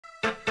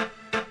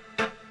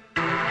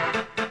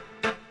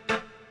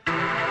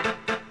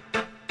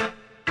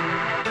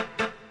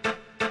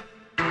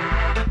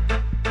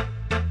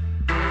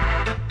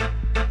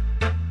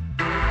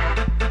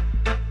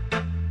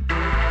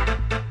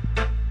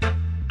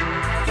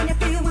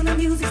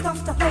music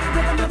starts to play,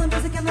 rhythm of the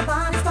music and the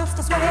body starts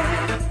to sway.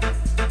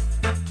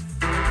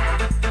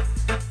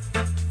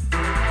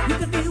 You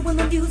can feel when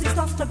the music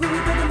starts to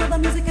groove, rhythm of the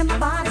music and the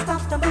body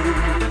starts to move.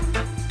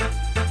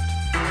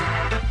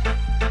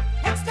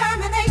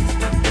 Exterminate.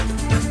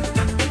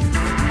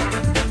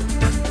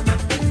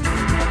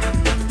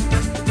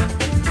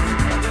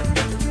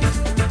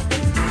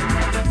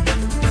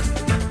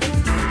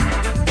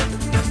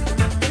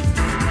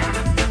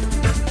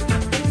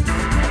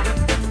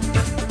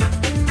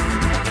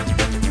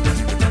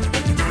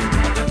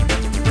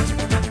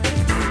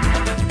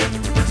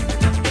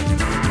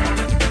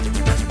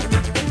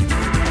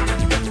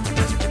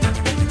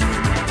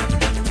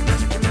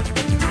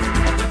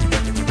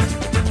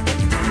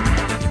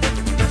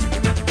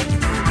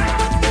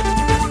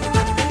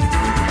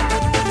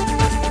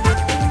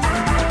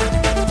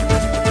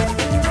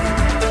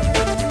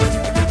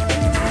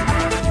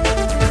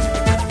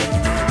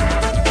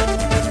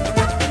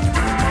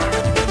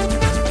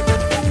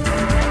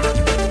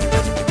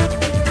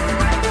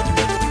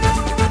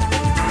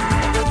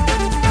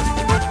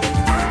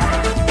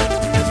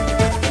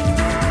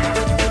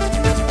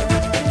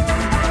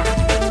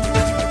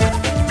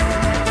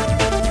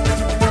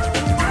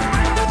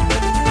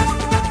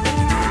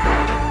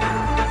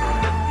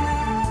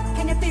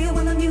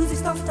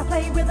 Starts to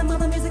play, rhythm of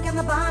the music and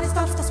the body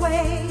starts to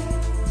sway.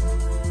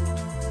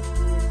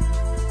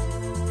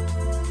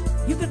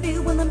 You can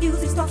feel when the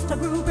music starts to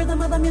groove,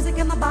 rhythm of the music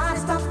and the body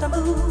starts to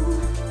move.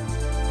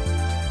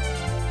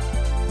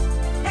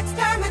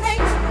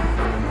 Exterminate.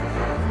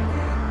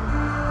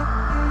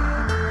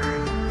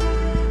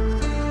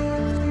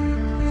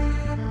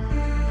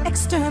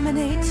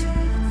 Exterminate.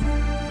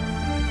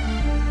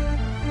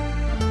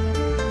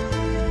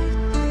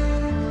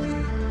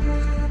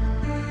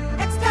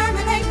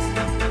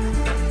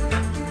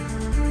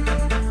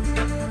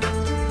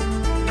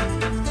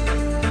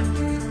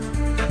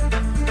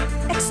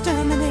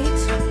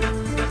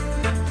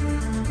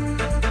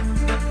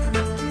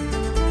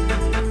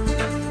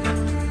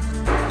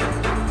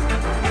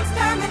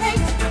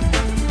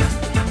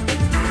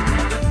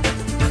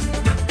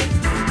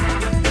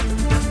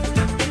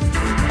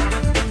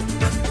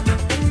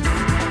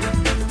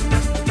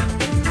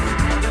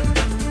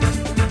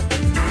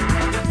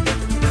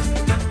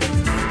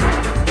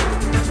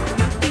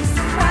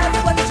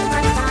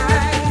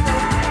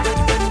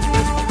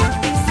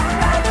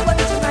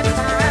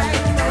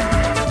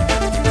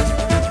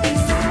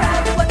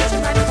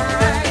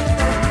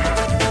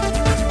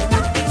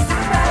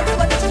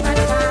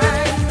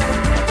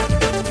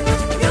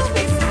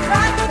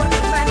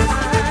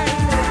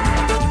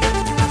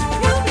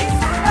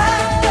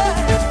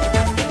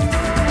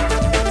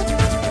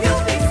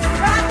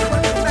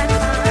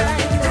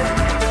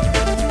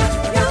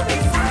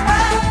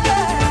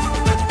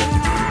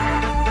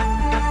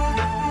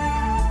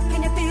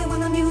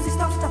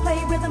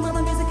 Rhythm of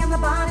the music and the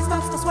body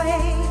starts to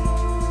sway.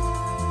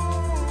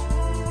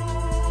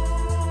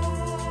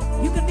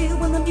 You can feel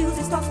when the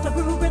music starts to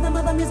groove, rhythm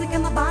of the music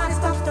and the body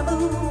starts to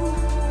move.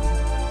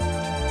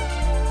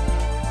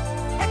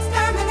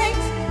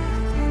 Exterminate.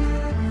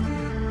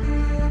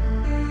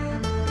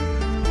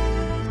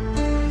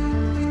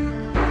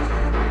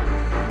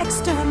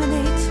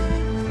 Exterminate.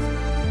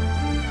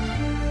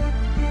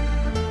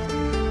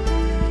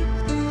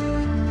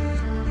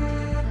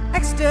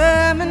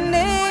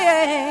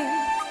 Exterminate.